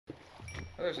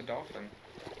Oh, there's a dolphin.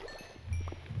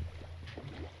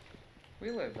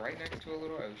 We live right next to a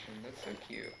little ocean. That's so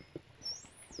cute.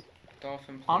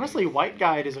 Dolphin, please. Honestly, White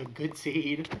Guide is a good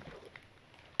seed.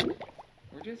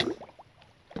 We're just...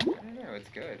 I don't know, it's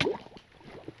good.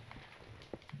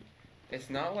 It's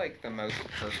not like the most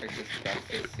perfectest,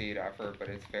 bestest seed ever, but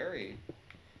it's very...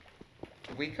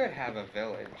 We could have a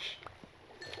village.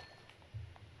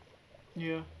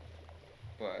 Yeah.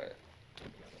 But... I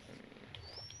mean,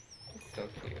 it's so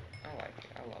cute. I like it.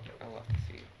 I love it. I love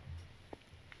the seed.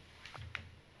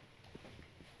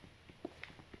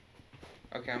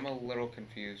 Okay, I'm a little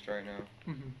confused right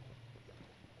now. Mm-hmm.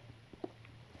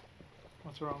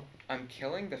 What's wrong? I'm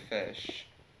killing the fish.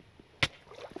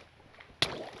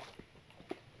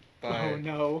 But... Oh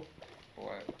no.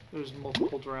 What? There's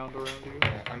multiple drowned around you.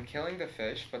 Yeah, I'm killing the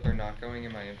fish, but they're not going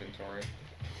in my inventory.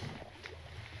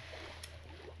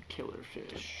 Killer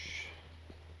fish.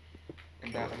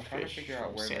 And Killer that, I'm trying to fish figure out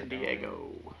from where San they're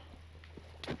Diego. going.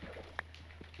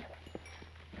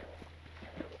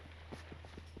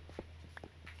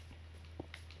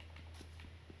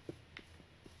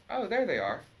 Oh, there they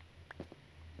are.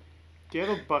 Do you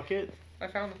have a bucket? I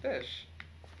found the fish.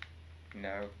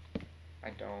 No,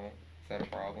 I don't. Is that a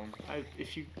problem?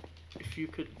 If you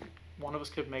could, one of us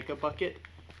could make a bucket.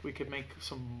 We could make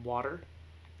some water,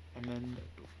 and then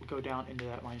go down into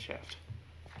that mine shaft.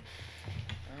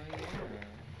 Oh yeah.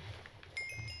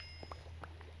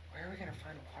 Where are we gonna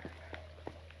find water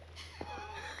now?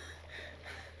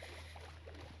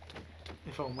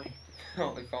 If only.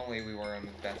 Oh, if only we were on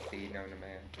the best seed known to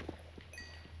man.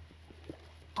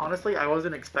 Honestly, I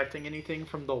wasn't expecting anything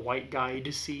from the White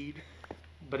Guide seed,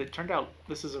 but it turned out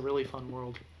this is a really fun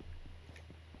world.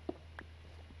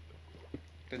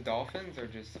 The dolphins are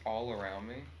just all around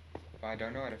me, but I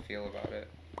don't know how to feel about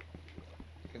it.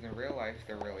 Because in real life,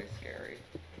 they're really scary.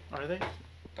 Are they?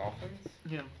 Dolphins?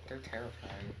 Yeah. They're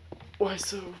terrifying. Why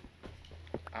so?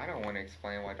 I don't want to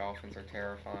explain why dolphins are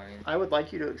terrifying. I would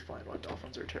like you to explain why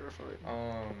dolphins are terrifying.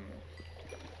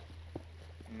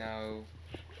 No.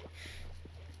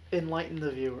 Enlighten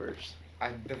the viewers.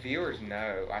 The viewers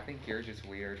know. I think you're just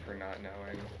weird for not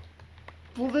knowing.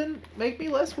 Well then, make me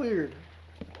less weird.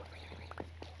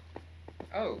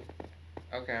 Oh.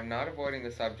 Okay, I'm not avoiding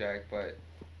the subject, but...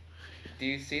 Do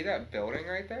you see that building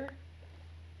right there?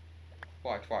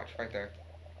 Watch, right there.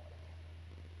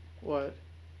 What?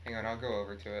 Hang on, I'll go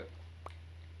over to it.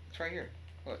 It's right here.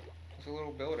 Look, there's a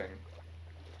little building.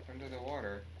 Under the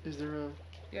water. Is there a...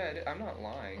 Yeah, I'm not a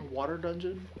lying. water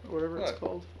dungeon? Or whatever Look. it's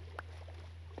called?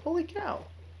 Holy cow.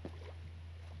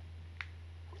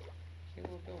 Cute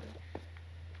little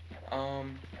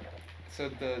building. So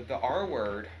the R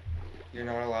word, you're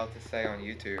not allowed to say on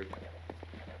YouTube.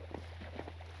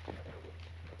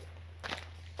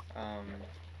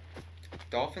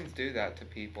 Dolphins do that to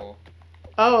people.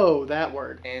 Oh, that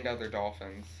word. And other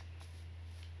dolphins.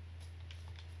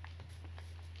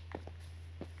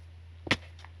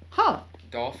 Huh.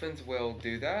 Dolphins will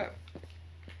do that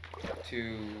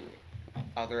to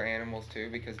other animals too,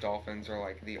 because dolphins are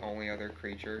like the only other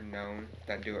creature known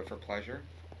that do it for pleasure,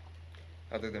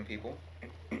 other than people.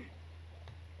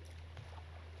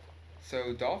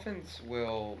 So dolphins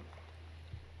will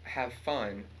have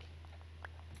fun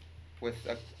with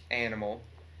an animal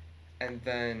and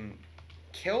then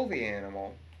kill the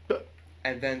animal,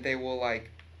 and then they will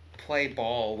like play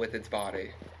ball with its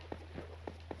body.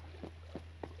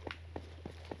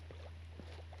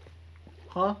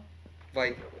 Huh?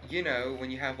 Like, you know, when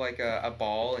you have like a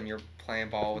ball and you're playing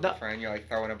ball with a friend, you're like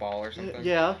throwing a ball or something.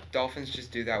 Yeah. Dolphins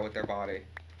just do that with their body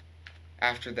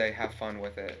after they have fun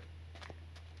with it.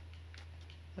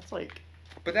 That's like...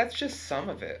 But that's just some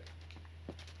of it.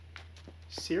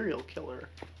 Serial killer.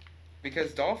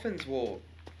 Because dolphins will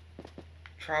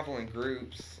travel in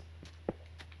groups.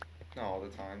 Not all the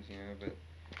times, you know, but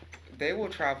they will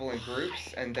travel in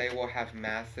groups and they will have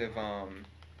massive,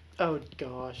 Oh,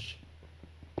 gosh.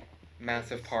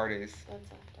 massive parties. That's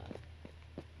effed up.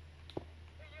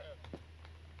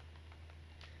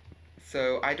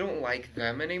 So I don't like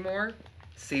them anymore.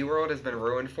 SeaWorld has been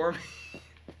ruined for me.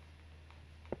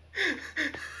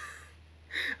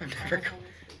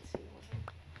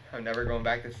 I'm never going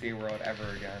back to SeaWorld ever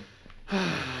again.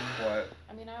 What?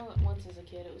 I mean, I went once as a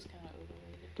kid. It was kind of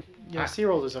overrated. Yeah,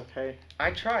 SeaWorld is okay.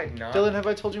 I tried not. Dylan, have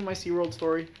I told you my SeaWorld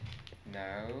story?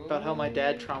 No. About how my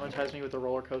dad traumatized me with a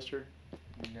roller coaster?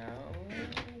 No.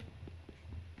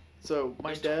 So,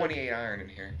 my There's dad... 28 iron in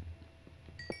here.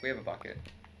 We have a bucket.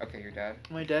 Okay, your dad?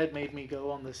 My dad made me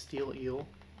go on the Steel Eel,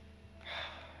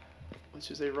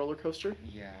 which is a roller coaster.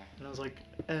 Yeah. And I was like...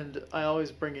 And I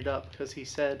always bring it up because he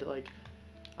said, like...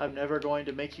 I'm never going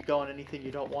to make you go on anything you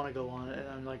don't want to go on. And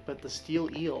I'm like, but the steel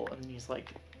eel. And he's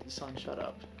like, son, shut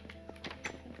up.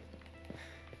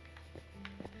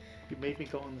 You made me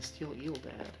go on the steel eel,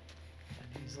 Dad.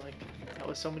 And he's like, that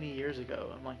was so many years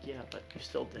ago. I'm like, yeah, but you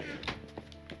still did it.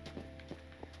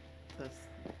 That's...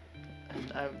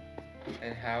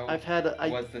 And how I've had...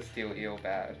 was the steel eel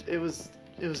bad? It was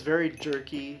very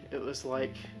jerky. It was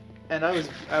like... And I was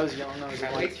young. I was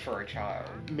At like... least for a child.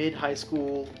 Mid-high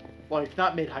school. Like,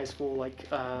 not mid-high school, like,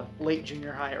 late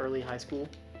junior high, early high school.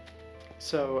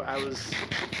 So I was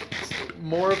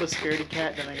more of a scaredy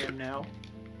cat than I am now.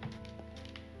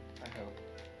 I hope.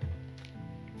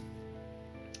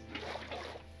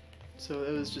 So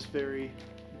it was just very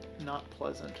not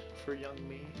pleasant for young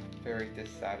me. Very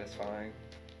dissatisfying.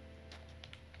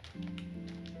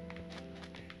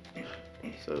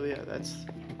 So yeah, that's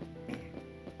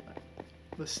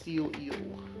the steel eel.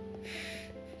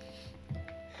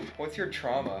 What's your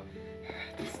trauma?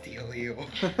 The steel eel.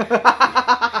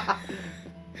 I'll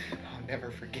never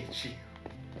forget you.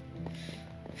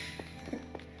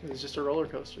 It was just a roller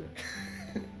coaster.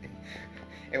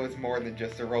 It was more than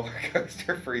just a roller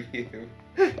coaster for you.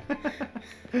 You're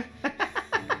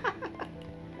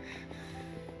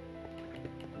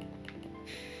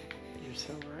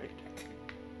so right.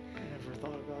 I never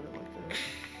thought about it like that.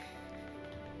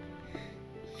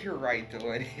 You're right,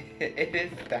 Dylan. It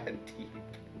is that deep.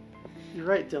 You're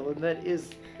right, Dylan. That is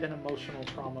an emotional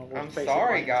trauma. I'm basing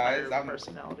sorry, my guys. entire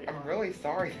personality I'm on. really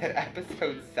sorry that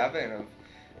episode 7 of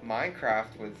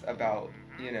Minecraft was about,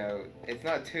 you know, it's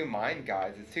not two mind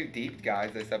guys, it's two deep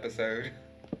guys this episode.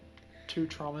 Two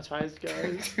traumatized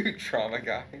guys. Two trauma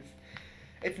guys.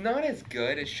 It's not as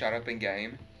good as Shut Up and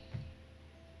Game,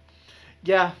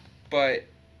 Yeah, but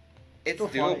it's Still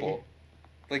doable. funny.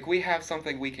 Like, we have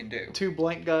something we can do. two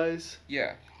blank guys.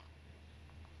 Yeah.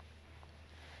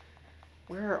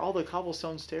 Where are all the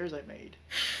cobblestone stairs I made?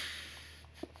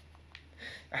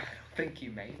 I don't think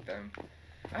you made them.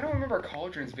 I don't remember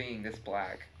cauldrons being this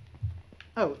black.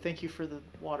 Oh, thank you for the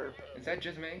water. Is that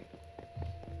just me?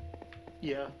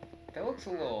 Yeah. That looks a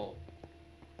little...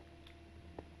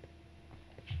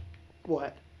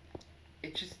 What?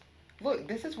 It just... Look,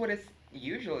 this is what it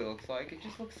usually looks like. It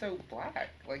just looks so black,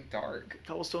 like dark.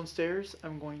 Cobblestone stairs?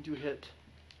 I'm going to hit...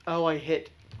 Oh, I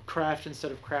hit craft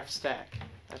instead of craft stack.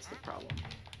 That's the problem.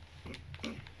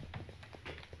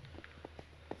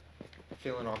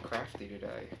 Feeling all crafty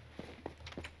today.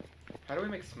 How do we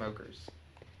make smokers?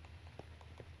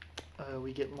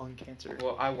 We get lung cancer.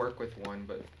 Well, I work with one,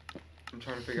 but I'm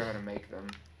trying to figure out how to make them.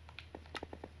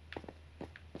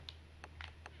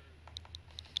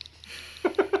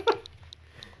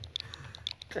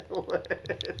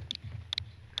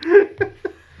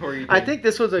 Or you I didn't- think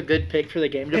this was a good pick for the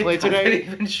game to play it doesn't today.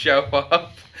 even show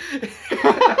up.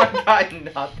 I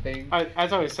got nothing.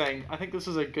 As I was saying, I think this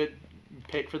was a good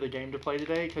pick for the game to play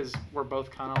today because we're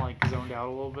both kind of like zoned out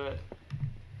a little bit.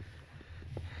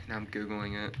 Now I'm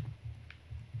Googling it.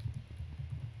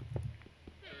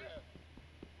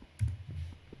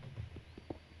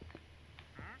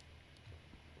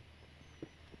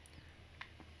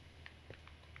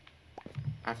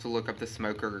 I have to look up the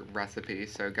smoker recipe,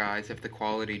 so guys, if the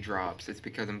quality drops, it's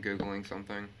because I'm Googling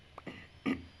something.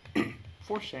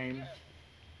 For shame.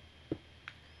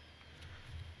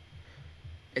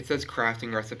 It says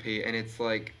crafting recipe, and it's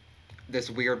like this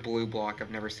weird blue block I've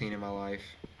never seen in my life.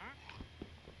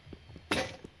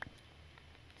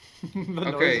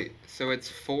 The Okay, noise- so it's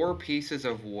 4 pieces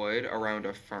of wood around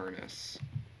a furnace.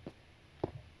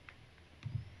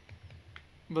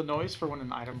 The noise for when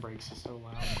an item breaks is so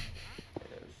loud. It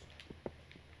is.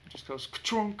 It just goes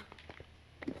ka-chunk.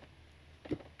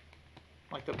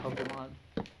 Like the Pokemon.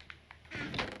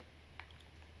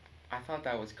 I thought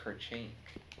that was Kerchink.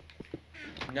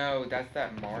 No, that's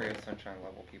that Mario Sunshine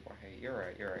level people hate. You're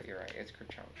right. It's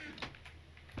Kerchunk.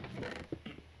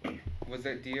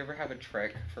 Do you ever have a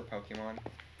trick for Pokemon?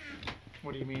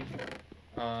 What do you mean?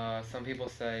 Some people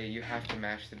say you have to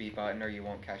mash the B button or you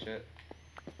won't catch it.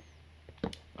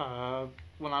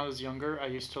 When I was younger, I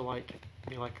used to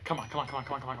be like, come on,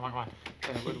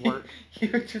 and it would work. You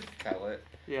would just tell it.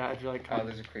 Yeah, I'd be like, Oh,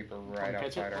 there's a creeper right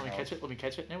outside our let me house.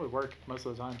 catch it, and it would work most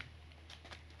of the time.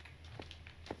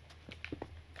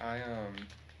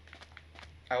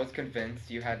 I was convinced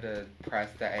you had to press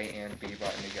the A and B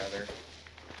button together.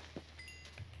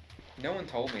 No one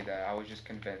told me that. I was just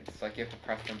convinced. Like, you have to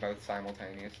press them both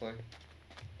simultaneously.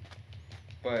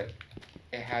 But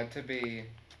it had to be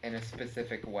in a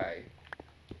specific way.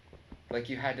 Like,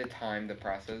 you had to time the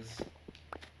presses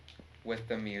with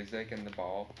the music and the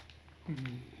ball.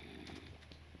 Mm-hmm.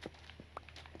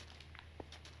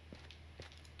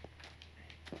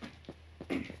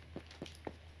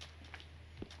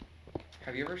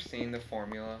 Have you ever seen the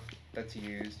formula that's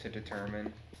used to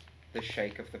determine the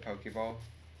shake of the Pokeball?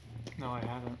 No, I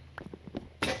haven't.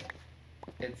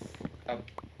 It's a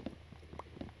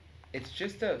it's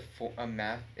just a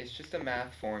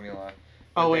math formula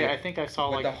Oh with wait, a- I think I saw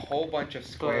with like a whole bunch of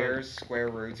squares, square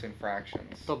roots, and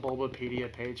fractions. the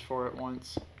Bulbapedia page for it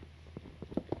once.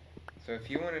 So if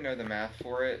you want to know the math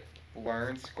for it,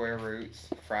 learn square roots,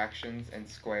 fractions, and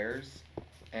squares,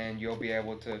 and you'll be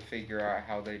able to figure out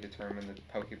how they determine the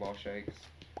Pokeball shakes.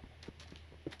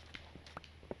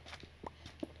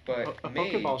 But A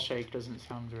Pokeball shake doesn't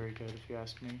sound very good, if you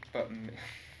ask me. But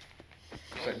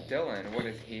Dylan, what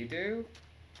does he do?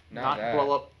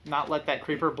 Not let that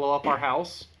creeper blow up our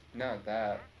house. Not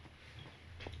that.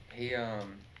 He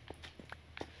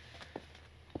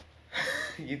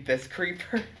this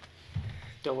creeper.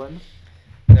 Dylan,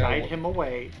 No, guide him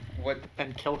away What?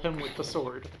 and kill him with the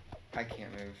sword. I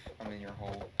can't move. I'm in your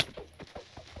hole.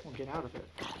 Well, get out of it.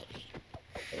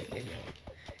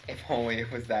 If only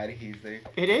it was that easy.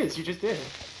 It is. You just did.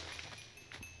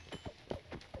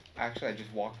 Actually, I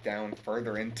just walked down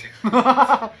further into.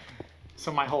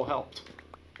 So my hole helped.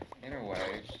 In a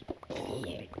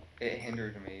way, it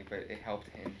hindered me, but it helped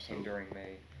hindering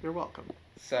me. You're welcome.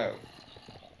 So.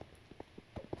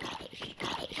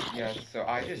 Yeah, so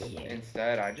I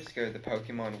just go to the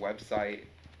Pokemon website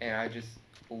and I just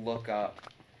look up,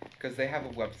 because they have a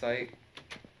website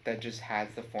that just has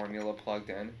the formula plugged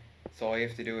in. So all you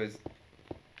have to do is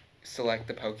select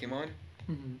the Pokemon,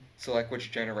 select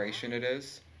which generation it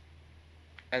is,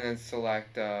 and then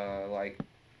select like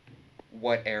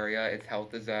what area its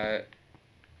health is at,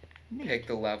 pick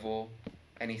the level,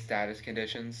 any status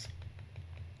conditions.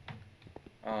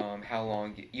 How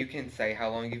long you can say how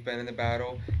long you've been in the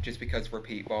battle, just because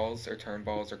repeat balls or turn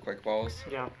balls or quick balls,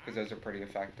 Yeah. because those are pretty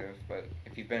effective. But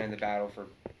if you've been in the battle for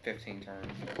 15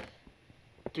 turns,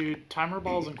 Dude, timer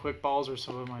balls and quick balls are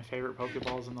some of my favorite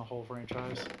Pokeballs in the whole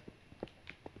franchise.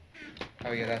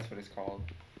 oh yeah, that's what it's called.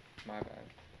 My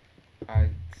bad. I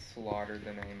slaughtered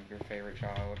the name of your favorite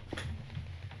child.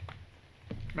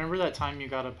 Remember that time you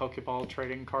got a Pokeball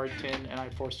trading card tin and I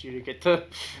forced you to get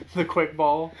the quick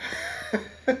ball?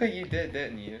 You did,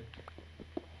 didn't you?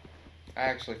 I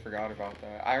actually forgot about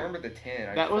that. I remember the 10.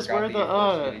 I That just was forgot where that you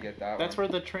forced me to the get that that's one.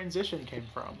 where the transition came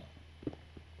from.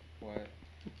 What?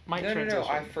 My No, transition.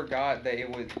 I forgot that it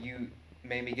was you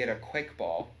made me get a quick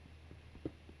ball.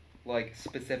 Like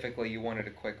specifically, you wanted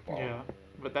a quick ball. Yeah,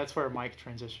 but that's where Mike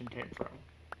transition came from.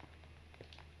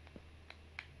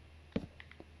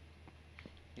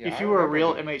 Yeah, If I you were a remember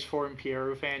real the- MH4 and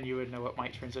Pieru fan, you would know what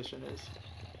Mike transition is.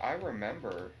 I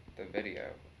remember the video.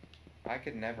 I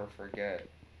could never forget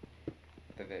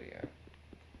the video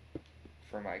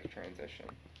for Mike transition.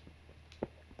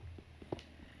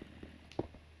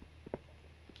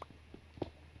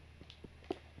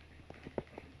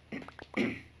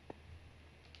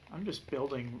 I'm just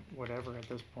building whatever at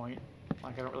this point.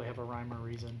 Like, I don't really have a rhyme or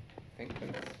reason. I think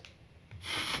that's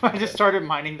I just started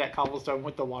mining that cobblestone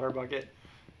with the water bucket.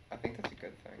 a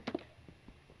good thing.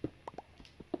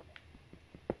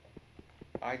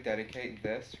 I dedicate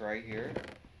this right here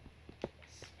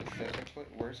specifically.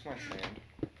 Where's my sand?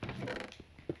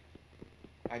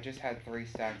 I just had 3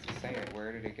 stacks of sand.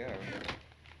 Where did it go?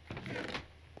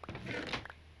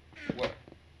 What?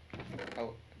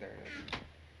 Oh, there it is.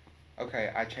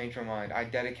 Okay, I changed my mind. I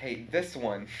dedicate this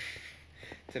one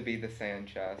to be the sand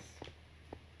chest.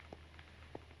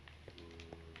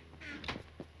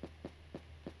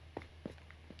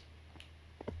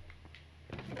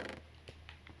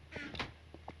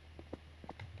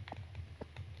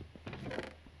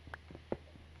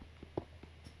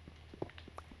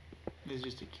 It is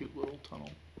just a cute little tunnel.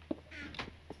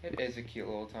 It is a cute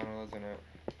little tunnel, isn't it?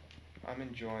 I'm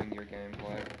enjoying your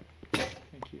gameplay.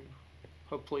 Thank you.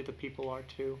 Hopefully the people are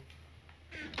too.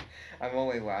 I'm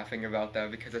only laughing about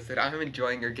that because I said I'm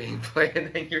enjoying your gameplay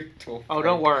and then you're tool. Oh,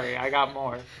 don't worry, I got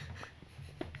more.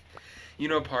 You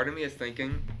know, part of me is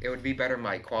thinking it would be better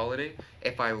mic quality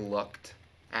if I looked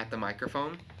at the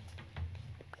microphone.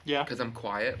 Yeah. Because I'm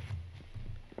quiet.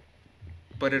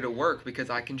 But it'll work because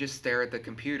I can just stare at the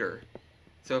computer.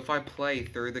 So if I play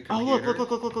through the Oh, computer...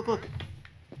 look.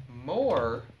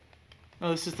 More?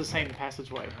 No, this is the same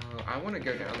passageway. I want to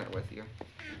go down there with you.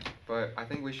 But I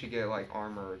think we should get, like,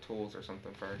 armor or tools or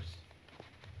something first.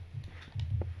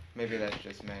 Maybe that's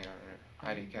just me, I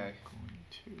don't know. IDK. Going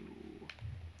to...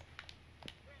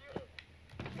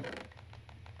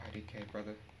 IDK,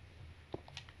 brother.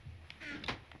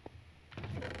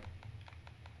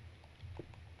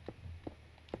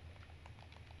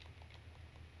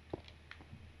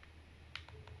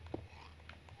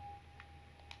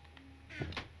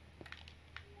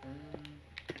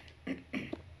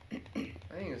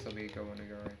 This will be a good one to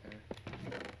go right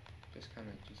there. Just kind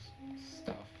of just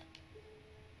stuff.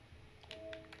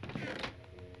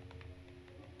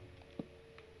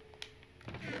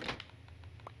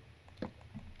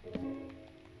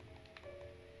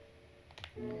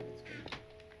 Yeah, that's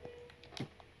good.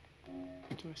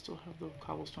 Do I still have the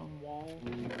cobblestone wall?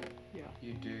 Yeah.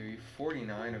 You do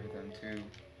 49 of them too,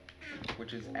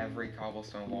 which is every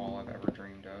cobblestone wall I've ever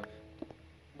dreamed of.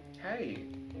 Hey,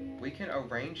 we can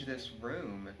arrange this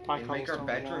room By and make our cobblestone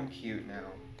bedroom wall. cute now.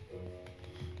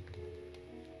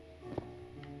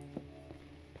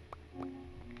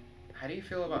 How do you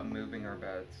feel about moving our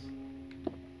beds?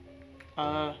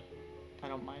 I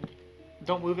don't mind.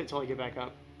 Don't move it till I get back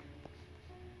up.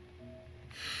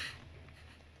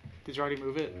 Did you already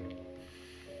move it?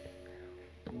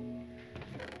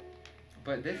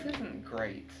 But this isn't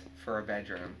great for a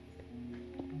bedroom.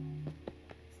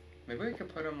 Maybe we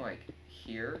could put them like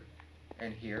here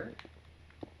and here.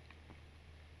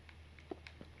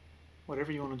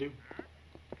 Whatever you want to do.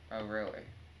 Oh, really?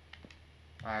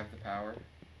 I have the power.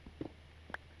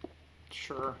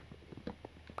 Sure.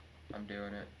 I'm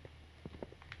doing it.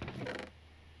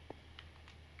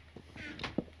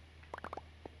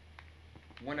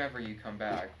 Whenever you come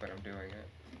back, but I'm doing it.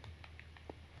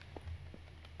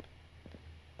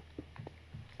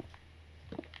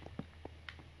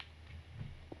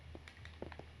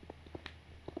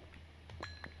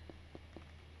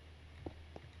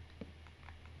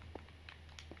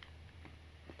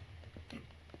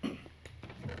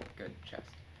 Good chest.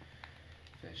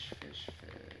 Fish, fish,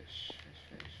 fish, fish,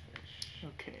 fish, fish.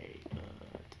 Okay.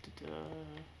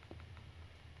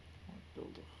 I'll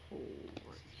build a hole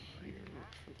right here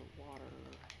for the water.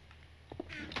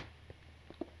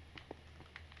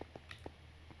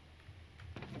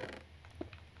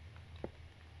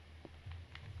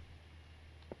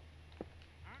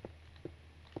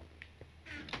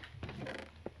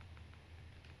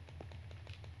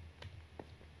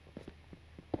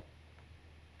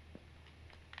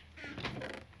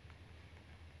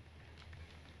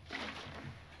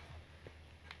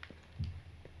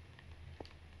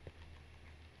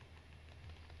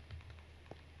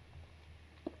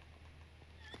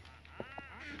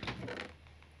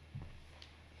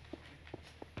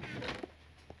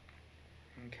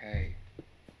 Okay.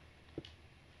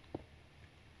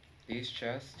 These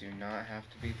chests do not have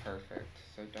to be perfect,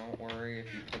 so don't worry if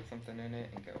you put something in it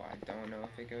and go, I don't know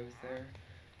if it goes there,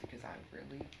 because I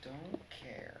really don't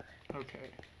care. Okay.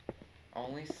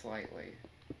 Only slightly.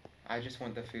 I just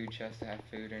want the food chest to have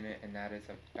food in it, and that is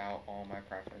about all my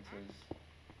preferences.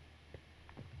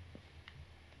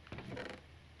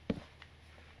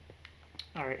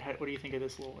 Alright, what do you think of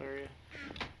this little area?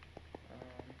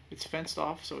 It's fenced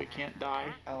off so it can't die.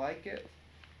 I like it.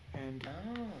 And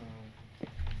Oh.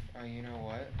 Oh, you know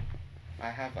what?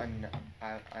 I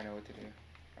know what to do.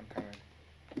 I'm coming.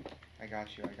 I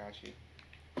got you, I got you.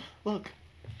 look.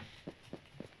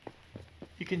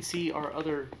 You can see our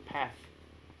other path.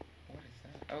 What is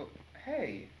that? Oh,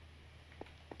 hey!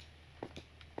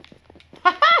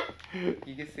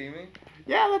 You can see me?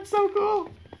 Yeah, that's so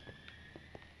cool.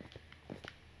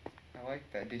 I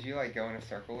like that. Did you like go in a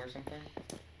circle or something?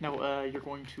 No, you're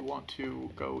going to want to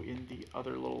go in the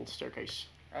other little staircase.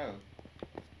 Oh.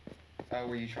 Oh,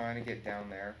 were you trying to get down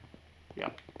there? Yeah.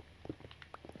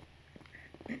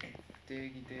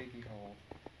 Diggy diggy hole.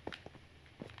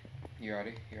 You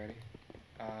ready? You ready?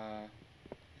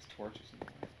 This torch is in the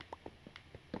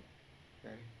way.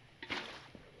 Ready?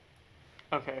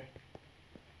 Okay.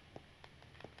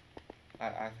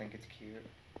 I think it's cute.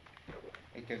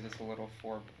 It gives us a little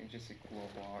just a little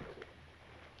block.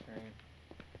 Right?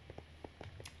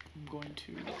 I'm going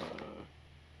to,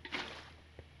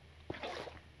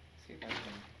 See if I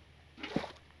can.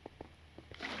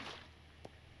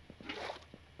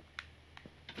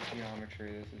 The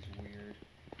geometry, this is weird.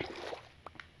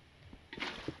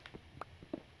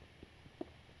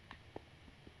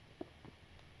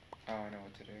 Oh, I know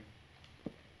what to do.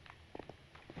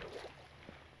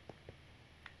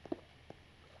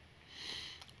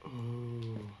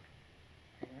 ooh.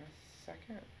 Hang on a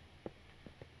second.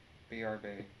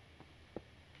 BRB.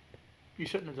 You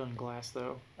shouldn't have done glass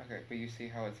though. Okay, but you see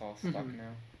how it's all stuck Mhm.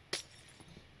 now?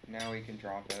 Now we can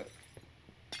drop it.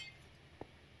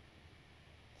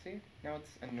 See? Now it's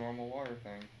a normal water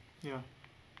thing. Yeah.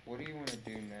 What do you want to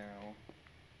do now?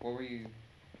 What were you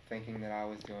thinking that I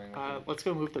was doing with it? Let's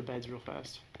go move the beds real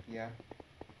fast. Yeah?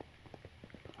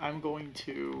 I'm going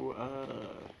to,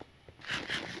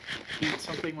 eat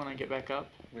something when I get back up,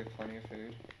 We have plenty of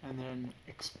food. and then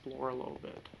explore a little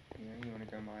bit. Yeah, you want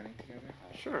to go mining together?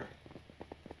 Sure.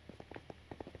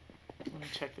 Let me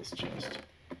check this chest.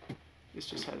 This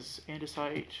just has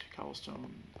andesite,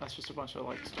 cobblestone. That's just a bunch of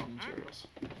like stone materials.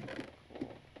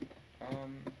 Cool.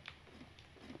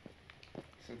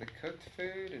 So the cooked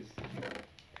food is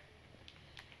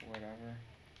whatever.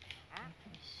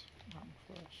 Rotten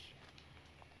flesh.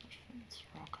 It's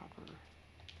raw copper.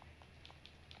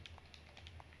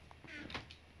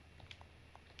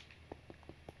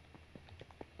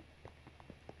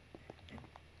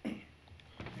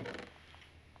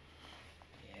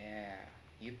 Yeah,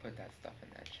 you put that stuff in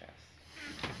that chest.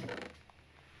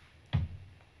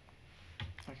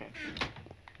 Okay.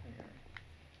 Yeah.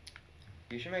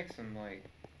 You should make some like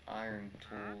iron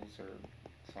tools or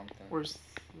something. Where's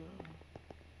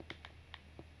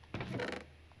the?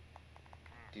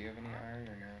 Do you have any iron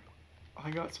or no? I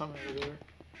got some over there.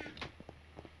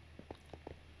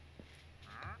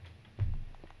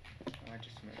 Oh, I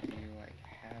just meant, do you like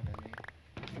have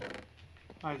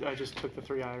any? I just took the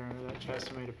 3 iron out of that chest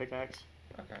and made a pickaxe.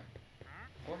 Okay.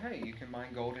 Well, hey, you can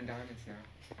mine gold and diamonds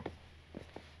now.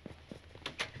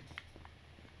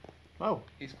 Oh,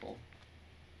 He's cool.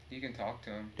 You can talk to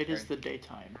him. it is trade- the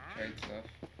daytime. trade stuff.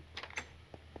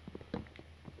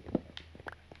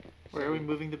 Where are we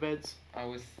moving the beds? I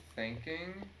was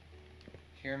thinking.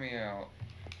 Hear me out.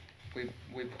 We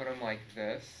put them like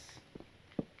this.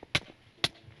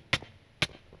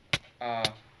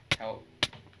 Help.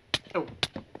 Oh,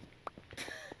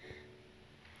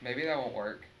 Maybe that won't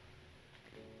work.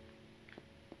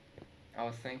 I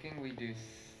was thinking we do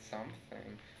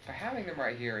something, but having them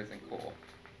right here isn't cool.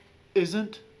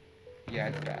 isn't? Yeah,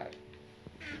 it's bad.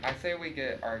 I say we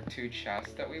get our 2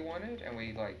 chests that we wanted, and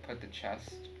we like put the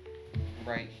chest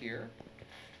right here,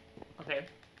 Okay.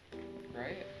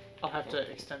 right? I'll have to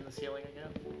extend the ceiling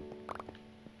again.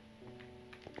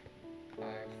 I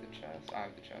have the chest. I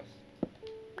have the chest.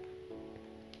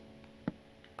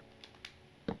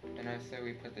 And I say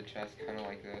we put the chest kind of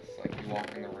like this, like you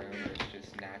walk in the room and it's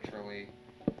just naturally,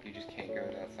 you just can't go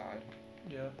to that side.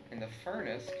 Yeah. And the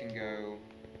furnace can go,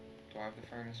 do I have the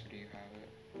furnace or do you have it?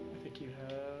 I think you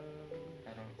have.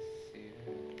 I don't see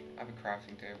it. I have a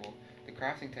crafting table. The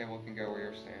crafting table can go where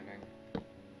you're standing.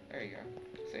 There you go.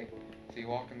 See? So you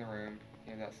walk in the room,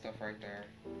 you have that stuff right there.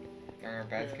 And our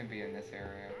beds Yeah. can be in this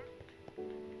area.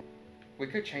 We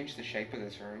could change the shape of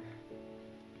this room.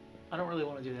 I don't really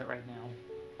want to do that right now.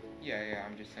 Yeah,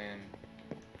 I'm just saying.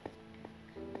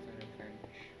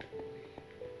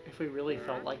 If we really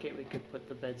felt like it, we could put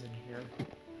the beds in here.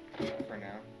 For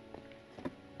now.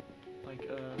 Like,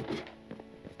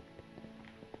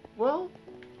 well,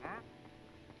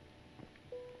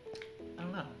 I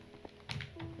don't know.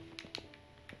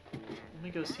 Let me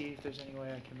go see if there's any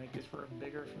way I can make this room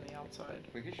bigger from the outside.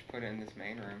 We could just put it in this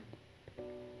main room.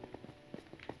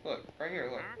 Look, right here,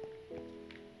 look.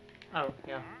 Oh,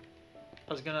 yeah.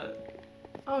 I was gonna...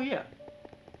 Oh, yeah.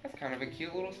 That's kind of a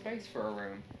cute little space for a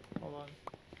room. Hold on.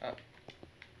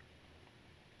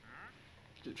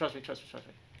 Trust me.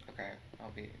 Okay,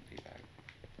 I'll be back.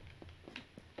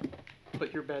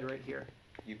 Put your bed right here.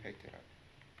 You picked it up.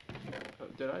 Oh,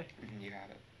 did I? You have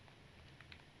it.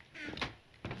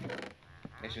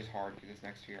 It's just hard because it's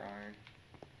next to your iron.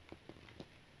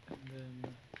 And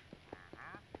then...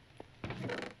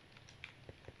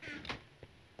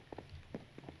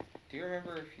 Do you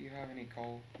remember if you have any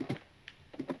coal?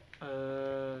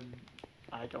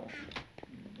 I don't know.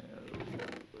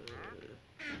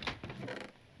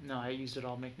 No, I used it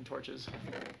all making torches.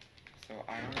 So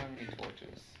I don't have any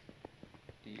torches.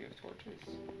 Do you have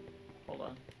torches? Hold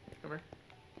on. Come here.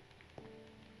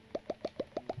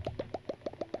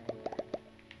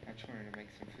 I just wanted to make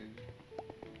some food.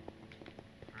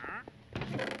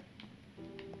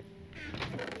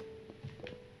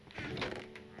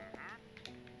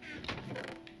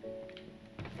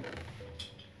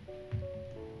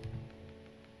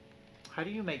 How do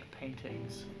you make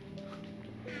paintings?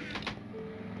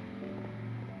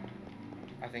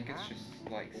 I think it's just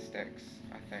like sticks,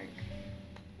 I think.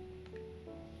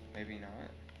 Maybe not.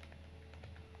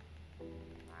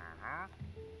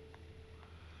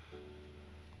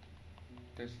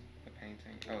 There's a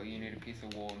painting. Oh, you need a piece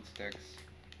of wool and sticks.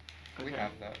 We Okay.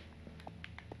 have that.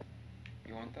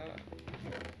 You want that?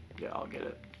 Yeah, I'll get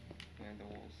it. Yeah, the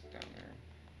wool's down there.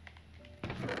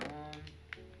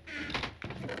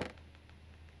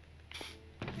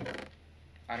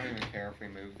 I don't even care if we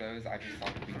move those. I just thought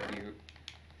it'd be cute.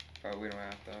 But we don't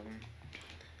have to have them.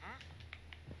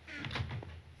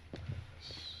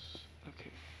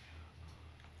 Okay.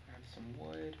 I have some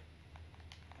wood.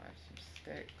 I have some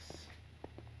sticks.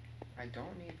 I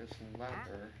don't need this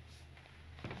leather.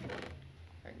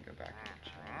 I can go back in the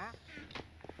chest.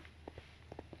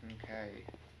 Okay.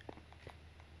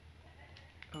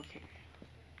 Okay.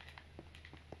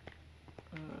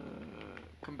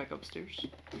 back upstairs.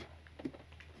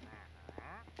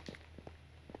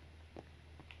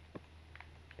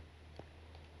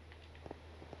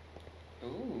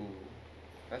 Ooh,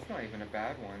 that's not even a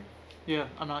bad one Yeah,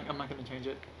 I'm not gonna change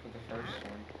it. for the first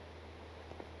one.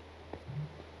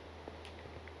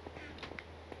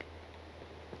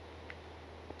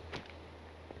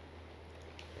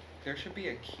 There should be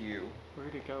a queue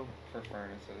Where'd it go? for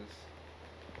furnaces.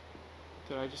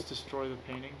 Did I just destroy the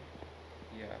painting?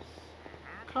 Yes.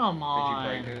 Come on.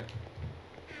 Did you break it?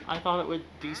 I thought it would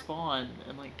despawn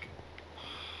and like.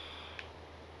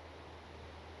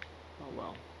 Oh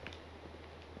well.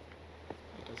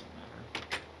 It doesn't matter.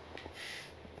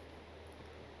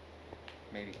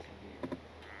 Maybe to you.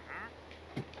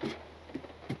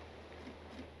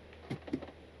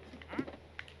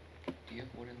 Do you have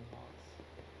wooden logs?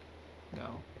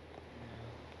 No. No.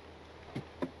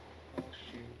 Oh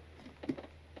shoot.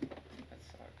 That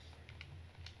sucks.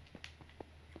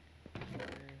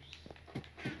 Where's...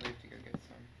 We have to go get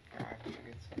some. Or I have to go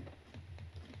get some.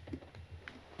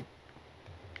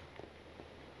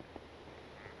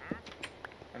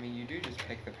 I mean, you do just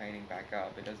pick the painting back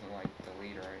up. It doesn't, like,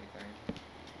 delete or anything.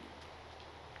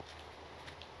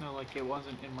 No, like it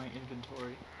wasn't in my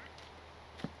inventory.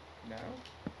 No?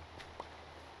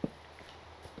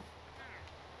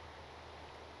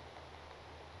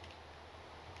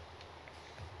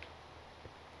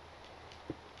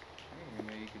 I didn't even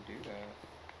know you could do that.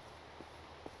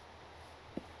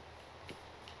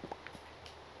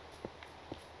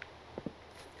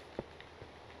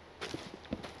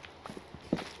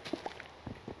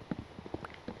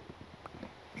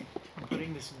 I'm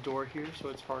putting this door here so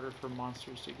it's harder for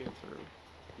monsters to get through.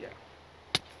 Yeah.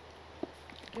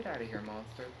 Get out of here,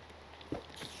 monster.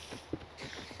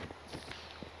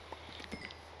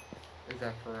 Is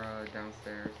that for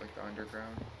downstairs, like the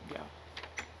underground? Yeah.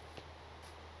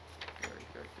 Good,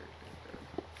 good, good, good,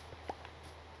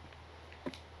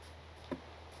 good.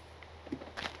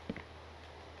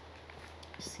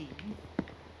 See?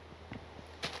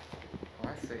 Oh,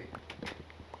 I see.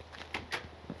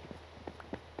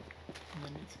 And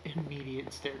then it's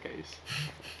immediate staircase.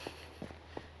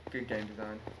 Good game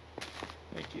design.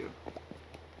 Thank you.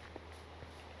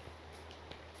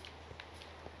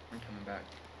 I'm coming back.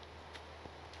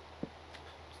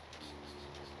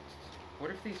 What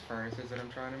if these furnaces that I'm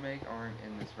trying to make aren't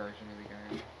in this version of the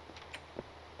game?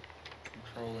 I'm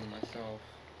trolling myself.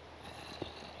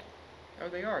 Oh,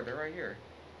 they are. They're right here.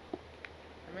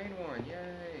 I made one.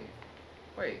 Yay.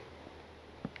 Wait.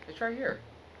 It's right here.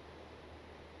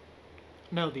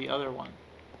 No, the other one.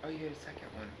 Oh, you had a second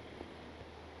one.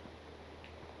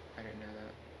 I didn't know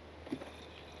that.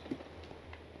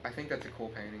 I think that's a cool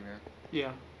painting, though.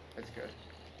 Yeah. That's good.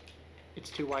 It's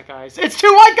two white guys. It's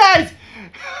two white guys!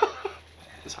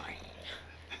 Sorry.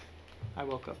 I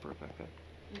woke up, Rebecca.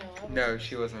 No, I was No,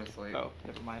 she wasn't asleep. Oh,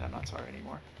 never mind. I'm not sorry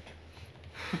anymore.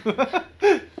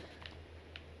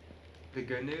 The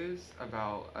good news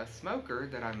about a smoker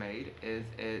that I made is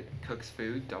it cooks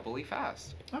food doubly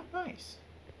fast. Oh, nice.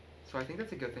 So I think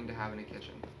that's a good thing to have in a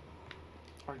kitchen.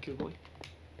 Arguably.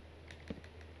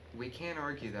 We can't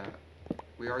argue that.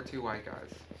 We are two white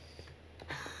guys.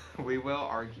 We will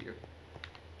argue.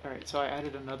 Alright, so I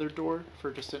added another door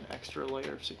for just an extra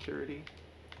layer of security.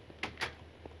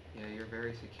 Yeah, you're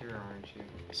very secure, aren't you?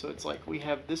 So it's like we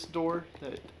have this door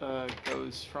that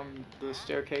goes from the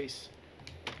staircase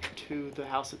to the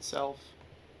house itself,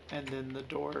 and then the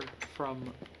door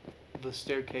from the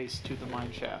staircase to the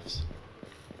mine shafts.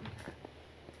 Okay.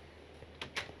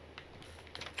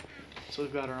 So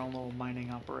we've got our own little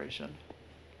mining operation.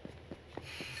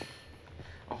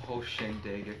 A whole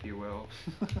shindig, if you will.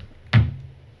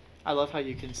 I love how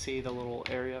you can see the little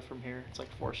area from here. It's like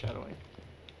foreshadowing.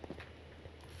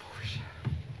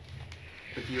 Foreshadow.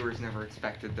 The viewers never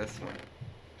expected this one.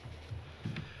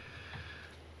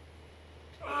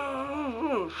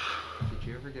 Did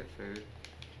you ever get food?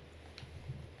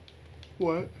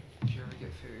 What? Did you ever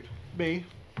get food? Me?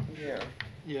 Yeah.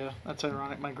 Yeah, that's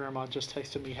ironic. My grandma just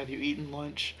texted me, "Have you eaten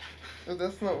lunch?" But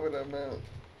that's not what I meant.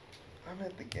 I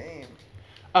meant the game.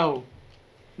 Oh,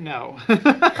 no.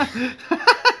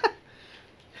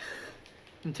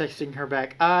 I'm texting her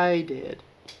back. I did.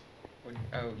 What,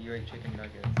 oh, you ate chicken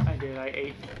nuggets. I did.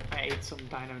 I ate some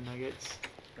dino nuggets.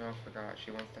 Oh, I forgot.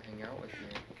 She wants to hang out with you.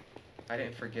 I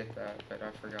didn't forget that, but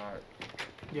I forgot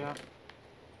Yeah.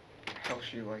 how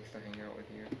she likes to hang out with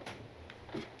you.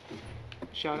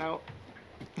 Shout out.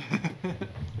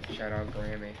 Shout out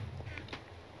Grammy.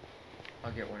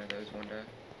 I'll get one of those one day.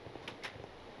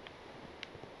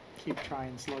 Keep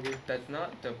trying, Slugger. That's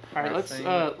not depressing.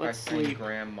 Alright, let's by saying sleep.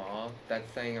 grandma.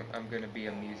 That's saying I'm gonna be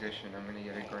a musician. I'm gonna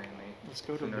get a Grammy. Let's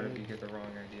go to So note if bed. you get the wrong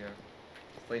idea.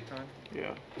 Sleep time?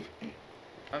 Yeah.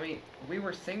 I mean, we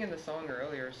were singing the song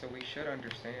earlier, so we should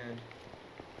understand.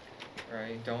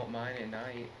 Right? Don't mind at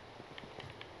night.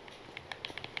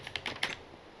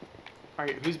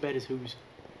 Alright, whose bed is whose?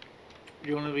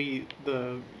 You want to be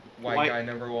the White guy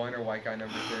number 1 or white guy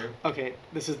number 2? Okay,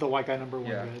 this is the white guy number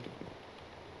 1 Yeah. bed.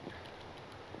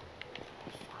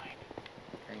 Fine.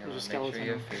 Hang on, There's a make skeleton. sure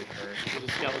you have food first. There's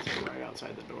a skeleton right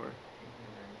outside the door.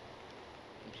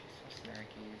 Get you some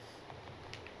snackies.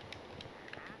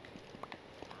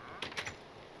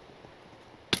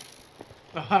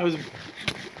 Oh, I was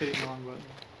hitting the wrong button.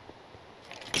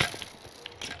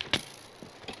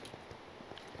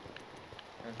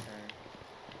 Okay.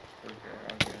 We're good.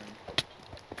 I'll get him.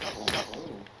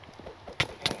 Ooh.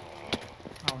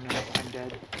 Oh no, I'm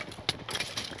dead.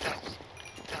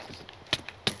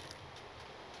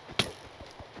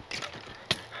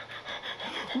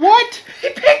 What? He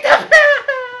picked up.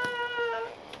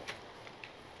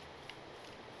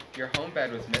 Your home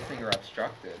bed was missing or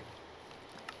obstructed.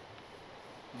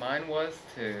 Mine was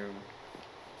too.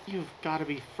 You've got to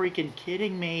be freaking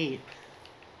kidding me.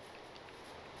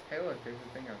 Hey, look, there's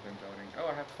a thing I've been building. Oh,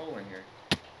 I have coal in here.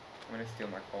 I'm gonna steal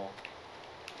my coal.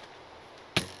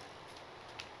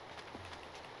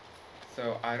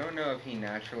 So, I don't know if he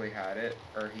naturally had it,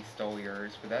 or he stole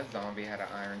yours, but that zombie had an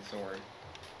iron sword.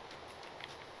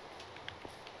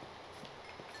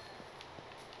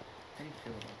 How do you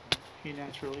feel about that? He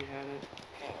naturally had it.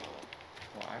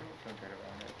 Well, I don't feel good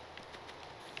about it.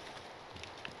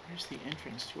 Where's the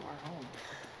entrance to our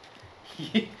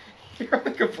home? You're on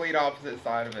the complete opposite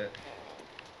side of it.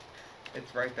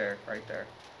 It's right there, right there.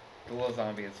 The little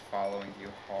zombie is following you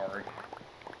hard.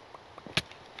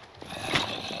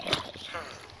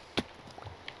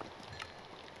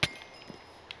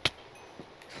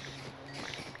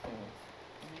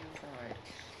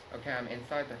 Okay, I'm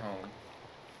inside the home.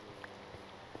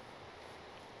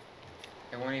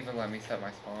 It won't even let me set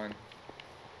my spawn.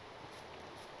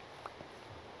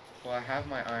 Well, I have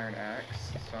my iron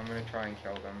axe, so I'm gonna try and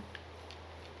kill them.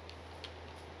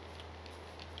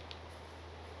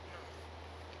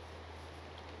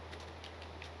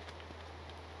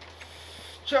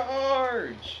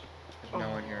 Charge! There's no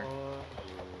one here.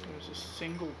 There's a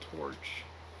single torch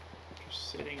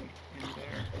just sitting in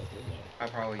there. I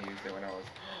probably used it when I was...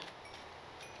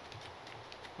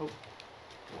 Oh.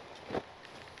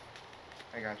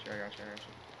 I got you, I got you, I got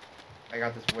you. I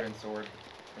got this wooden sword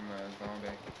from a zombie.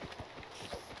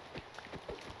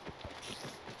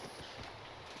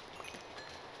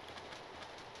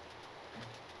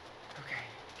 Okay,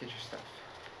 get your stuff.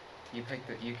 You pick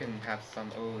the... You can have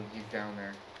some... Oh, he's down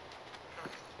there.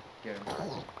 Get him.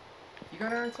 You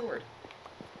got an iron sword.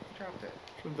 You dropped it.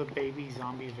 From the baby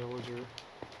zombie villager.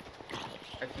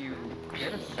 If you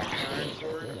get a second iron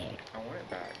sword, I want it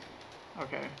back.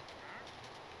 Okay.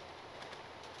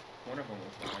 One of them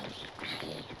was mine.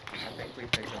 I think we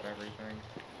picked up everything.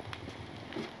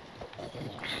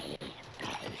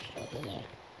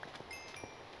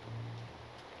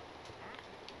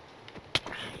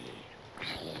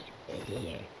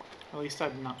 At least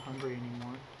I'm not hungry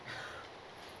anymore.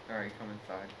 Alright, come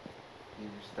inside. Need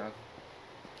your stuff.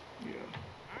 Yeah.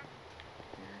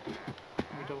 Here.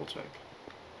 Let me double check.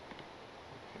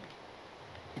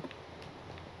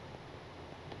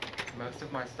 Most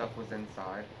of my stuff was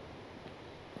inside.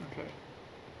 Okay.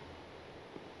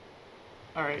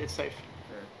 Alright, it's safe.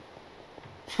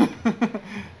 Good.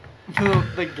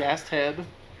 the gassed head.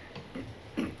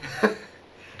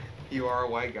 You are a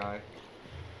white guy.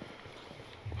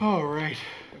 Alright.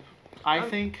 I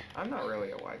think... I'm not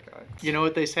really a white guy. You know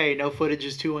what they say, no footage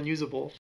is too unusable.